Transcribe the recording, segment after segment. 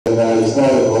together. It's not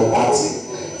about party.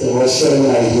 They were sharing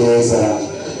ideas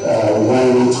and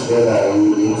winding together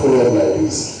in a program like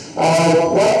this. Talking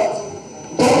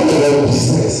about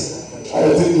business, I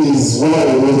think is one of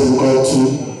the most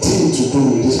important things to do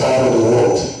in this part of the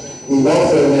world. In all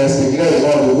fairness, Nigeria is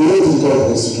one of the most important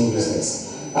places to do business.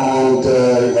 And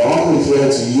if I want to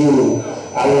refer to you,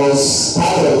 I was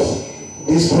part of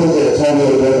this project one way or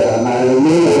another, and I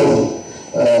remember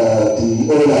the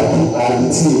owner and the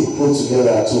team put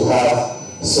together to have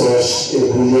such a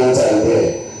brilliant idea.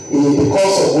 In the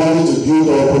course of wanting to build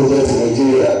our project in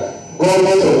Nigeria,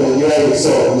 government of Nigeria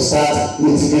itself will start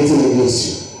mitigating against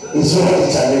you. It's one of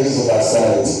the challenges of our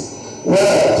society.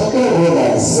 Well, talking about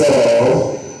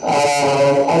myself,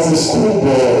 as a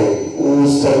schoolboy who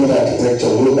studied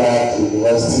architecture way back in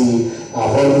university, I've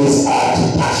always had a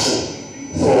passion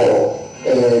for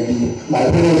my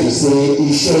parents would say,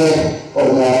 iṣẹ́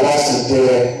ọmọ aláṣẹ jẹ́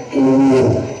owó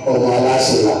ọmọ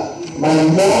aláṣẹ là. My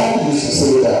mom used to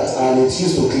say that, and it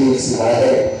used to click in my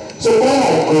head. So when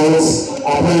I got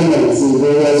appointments in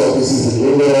various offices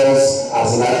in Lagos,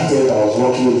 as an architect, I was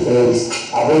working with firms.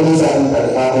 I've always had it at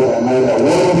the back of my mind that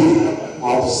one day I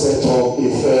have to set up a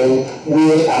firm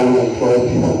where I will employ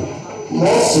people.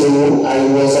 More so, I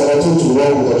was opportune to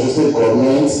work with the state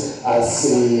government as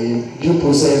a due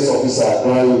process officer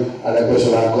during an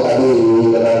education I in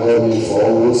the government for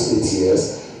almost 8 years.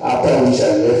 After which I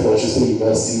left for State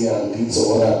University and did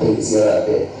some other things here and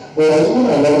there. But even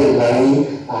along the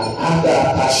line, I had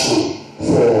that passion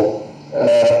for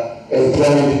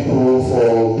employing people,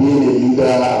 for being a leader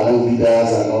among leaders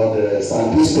and all the rest.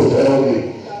 And this propelled me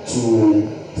to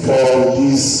for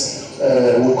this,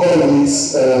 we call it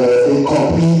a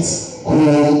complete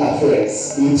home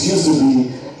affairs. It used to be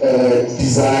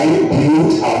design,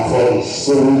 build, and furnish.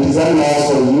 So we design a house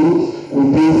for you, we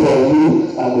build for you,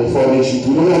 and we furnish it.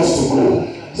 We don't want to go.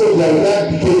 So the idea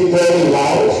became very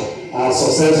loud and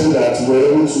successful that we were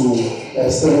able to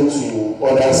extend to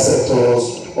other sectors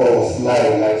of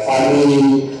life, like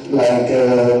farming, like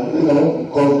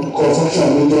construction,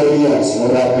 majorly, and some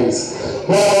other things.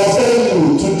 But I was telling you,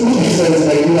 to do business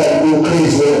like you, like go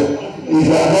crazy. Well, if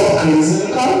you are not crazy,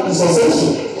 you can't be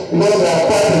successful. Because there are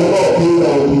quite a lot of things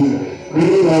that will be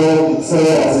bringing on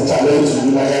itself as a challenge to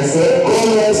you. Like I said,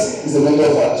 government is a major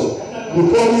factor. The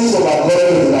policies of our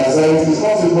government in our society is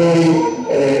not very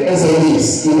SMEs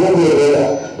in one way or other.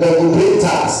 They will pay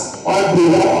tax. One day,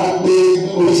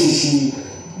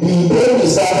 the day we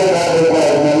started that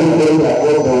requirement, that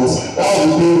was the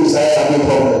day we started having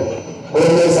problems.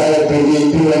 Government started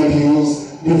bringing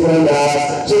PMPs, different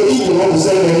tasks. So if you want to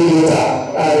send any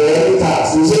data, any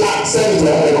tax, you say, send it to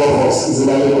Artdeco first. It's a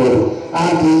valid model.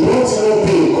 And they don't even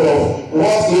think of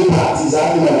what impact is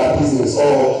having on our business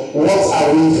or what are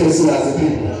we facing as a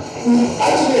people. We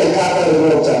actually encountered a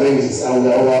lot of challenges and we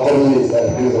are overcoming it by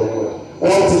the grace of God.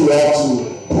 One thing you have to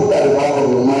put at the back of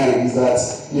your mind is that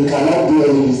you cannot do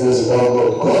any business without God.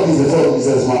 God is the first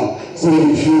businessman. So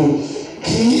if you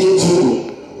key into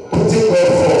putting God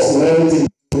first in everything,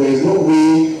 there is no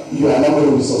way you are not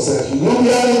going to be successful. You'll be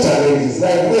having challenges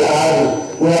like we are having.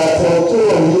 We are for two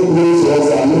of you ways to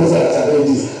and those are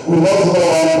challenges. We want to go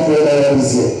around further this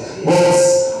year. But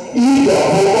if you are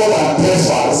focused and test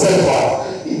self,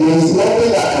 there is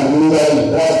nothing that can do that.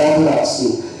 That's one thing that's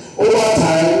true. Over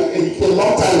time, a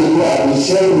long time ago, I've been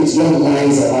sharing with young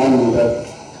minds around me that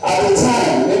at the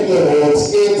time, maybe about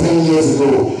 8-10 years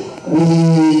ago,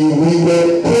 we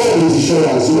were poor with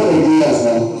insurance. You know the insurance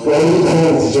now. We were really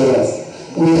poor with insurance.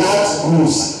 We had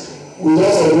groups. We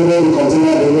just upgraded the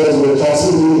container areas, we were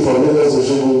transferring from Lagos to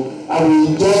Osogbo, and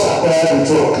we just acquired the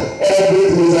truck.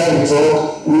 Everything inside the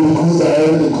truck, with the goods and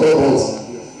everything covered.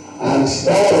 And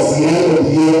that was the end of the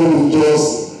year when we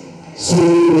just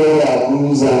sold all our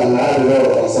goods and had a lot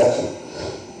of transactions.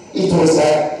 It was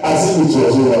like as if it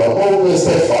was over. Always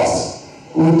steadfast.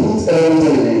 We put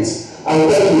everything in it. I'm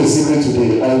telling you a secret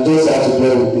today, and you just have to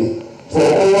bear with me. For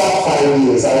over 5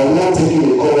 years, I was not taking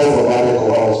a cover from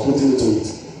Artdeco, I was putting it to it.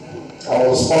 I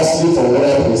was hustling from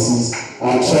other places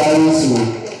and trying to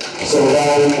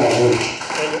survive at home.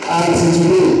 Until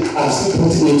today, I'm still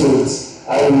putting into it.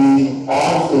 I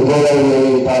have a brother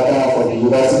here in partner from the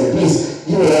university. Please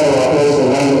give a round of applause for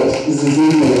landlord. It's his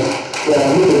name. Yeah,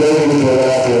 I'm a very good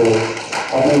brother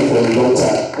for a long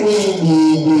time.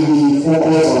 We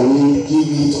focus on it, give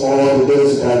it all the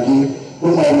best you can give.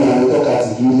 Don't mind me, I will talk at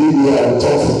you. Leave me, I will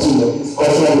talk for 2 minutes.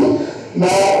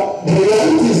 Now, the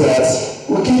reality is that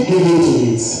we keep giving to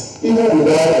it, even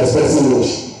without expecting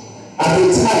much. At the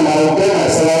time, I would get my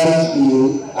salary in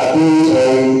Abu or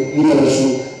in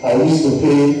University. I used to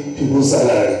pay people's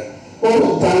salary.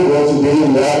 Oh, thank God today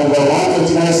we have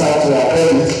 129 staff to our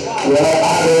credit. We have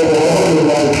Artdeco all over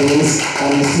the place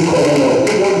and it's still coming up.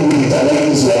 Even with the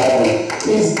challenges we have,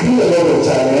 it's been a lot of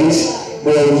challenge,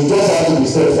 but you just have to be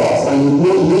steadfast and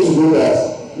you need to know that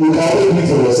you can only do it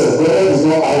for yourself. God is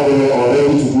not out there or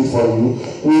ready to do it for you.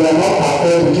 We are not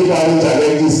prepared to keep having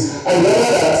challenges. I remember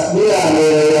that me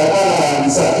and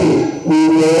Saki,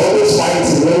 we were always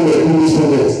fighting when we were doing this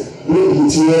project. Doing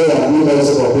interior and doing all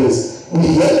sorts of things.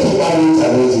 We just keep having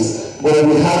challenges, but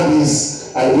we have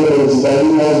this ideology that we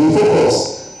must be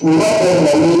focused. We not get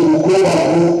money, we go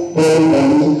and go borrow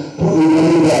money, put the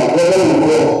money down, whether we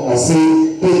go and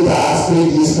say, pay tax, pay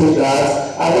this, pay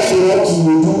that. And when you want to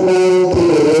do one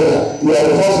thing or the other, you are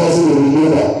the first person to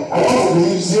remember. I want to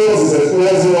believe zeros is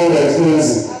experiencing what we are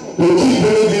experiencing. They keep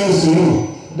bringing bills to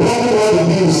you. Don't pay all the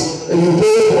bills, and you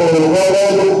pay for the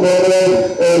water,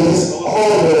 this,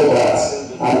 all of that.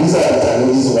 And these are the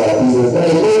challenges of our business. But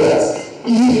I know that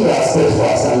if you are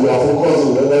steadfast and you are focused on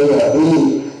whatever you are doing,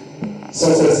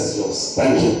 success is yours.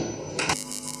 Thank you.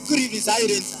 Good evening, sir. How are you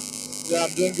doing, sir? Yeah,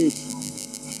 I'm doing good.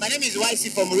 My name is YC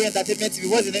from Uri Entertainment TV.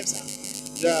 What's your name, sir?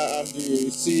 Yeah, I'm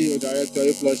the CEO, Director,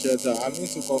 A+ Shelter. I'm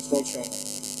into construction,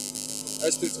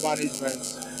 estate management.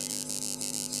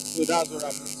 So that's what I'm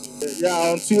into. Yeah,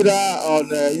 on Twitter, on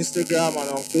Instagram, and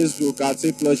on Facebook at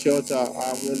A+ Shelter.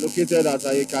 We're located at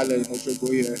Ayekale in Osogbo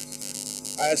here.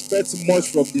 I expect much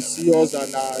from the CEOs,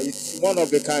 and it's one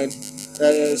of a kind.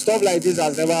 Stuff like this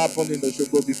has never happened in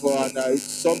Osogbo before, and it's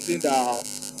something that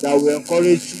will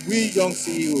encourage we young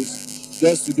CEOs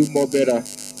just to do more better.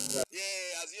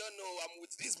 Yeah, as you all know, I'm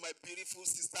with this my beautiful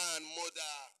sister and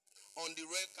mother on the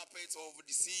red carpet of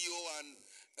the CEO and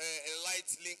a light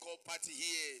link-up party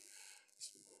here.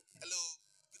 Hello,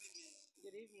 good evening.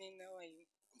 Good evening, how are you?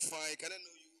 I'm fine. Can I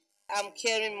know you? I'm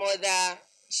caring mother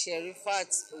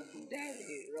Sherifat Ogundare.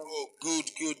 Oh, good.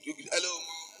 Hello,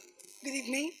 Mom. Good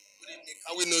evening. Good evening.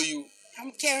 Can we know you?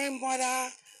 I'm caring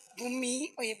mother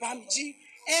Bumi Oyebamji,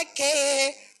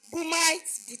 aka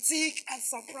Bumite Boutique and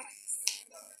Surprise.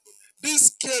 This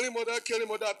caring mother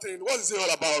thing, what is it all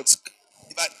about?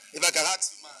 If I can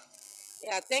ask you, man.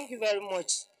 Yeah, thank you very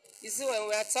much. You see, when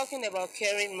we are talking about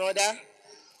caring mother,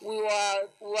 we were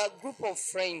a group of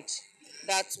friends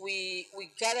that we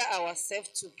gather ourselves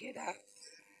together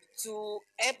to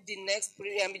help the less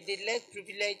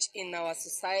privileged in our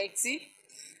society.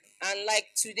 And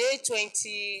like today,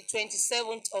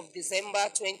 27th of December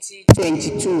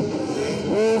 2022,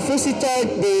 we visited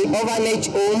the orphanage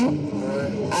home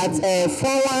at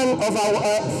 41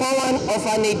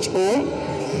 orphanage home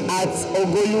at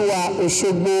Ogoluwa,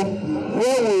 Osogbo,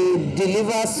 where we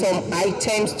deliver some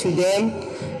items to them.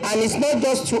 And it's not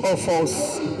just two of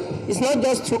us.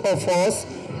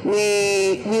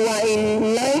 We were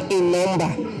in 9 in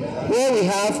number, where we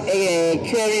have a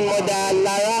caring mother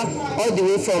Lara all the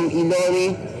way from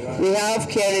Ilori. We have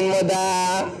caring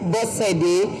mother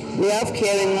Bosede. We have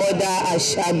caring mother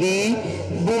Ashabi,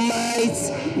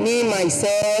 Bumite, me,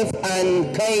 myself,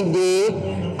 and Kainde,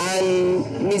 and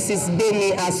Mrs.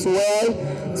 Bemi as well.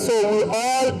 So we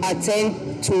all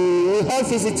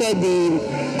visited the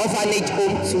orphanage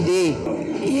home today.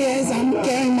 Yes, I'm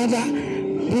caring mother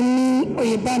Bumi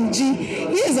Oyebamji.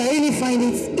 Yes, I really find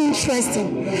it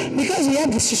interesting because we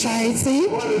help the society,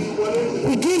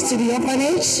 we give to the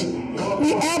orphanage,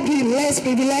 we help the less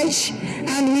privileged,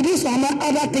 and we do some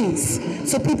other things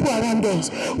to people around us.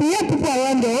 We help people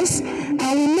around us, and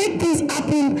we make things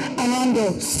happen around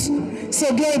us.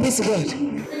 So glory be to God.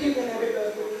 Good evening,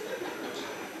 everybody.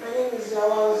 My name is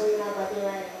Lawal Zina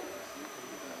Badirai.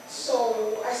 So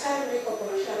I started makeup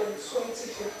professionally in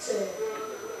 2015.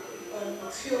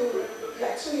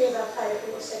 Like 2 years after I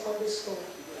finished secondary school.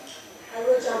 I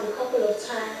wrote down a couple of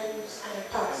times and I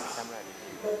passed.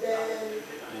 But then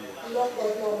Lord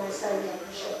got me on my side of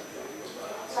the shop.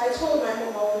 So I told my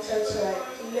mom I wanted to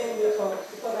learn makeup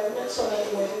because I met someone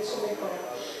who was into makeup.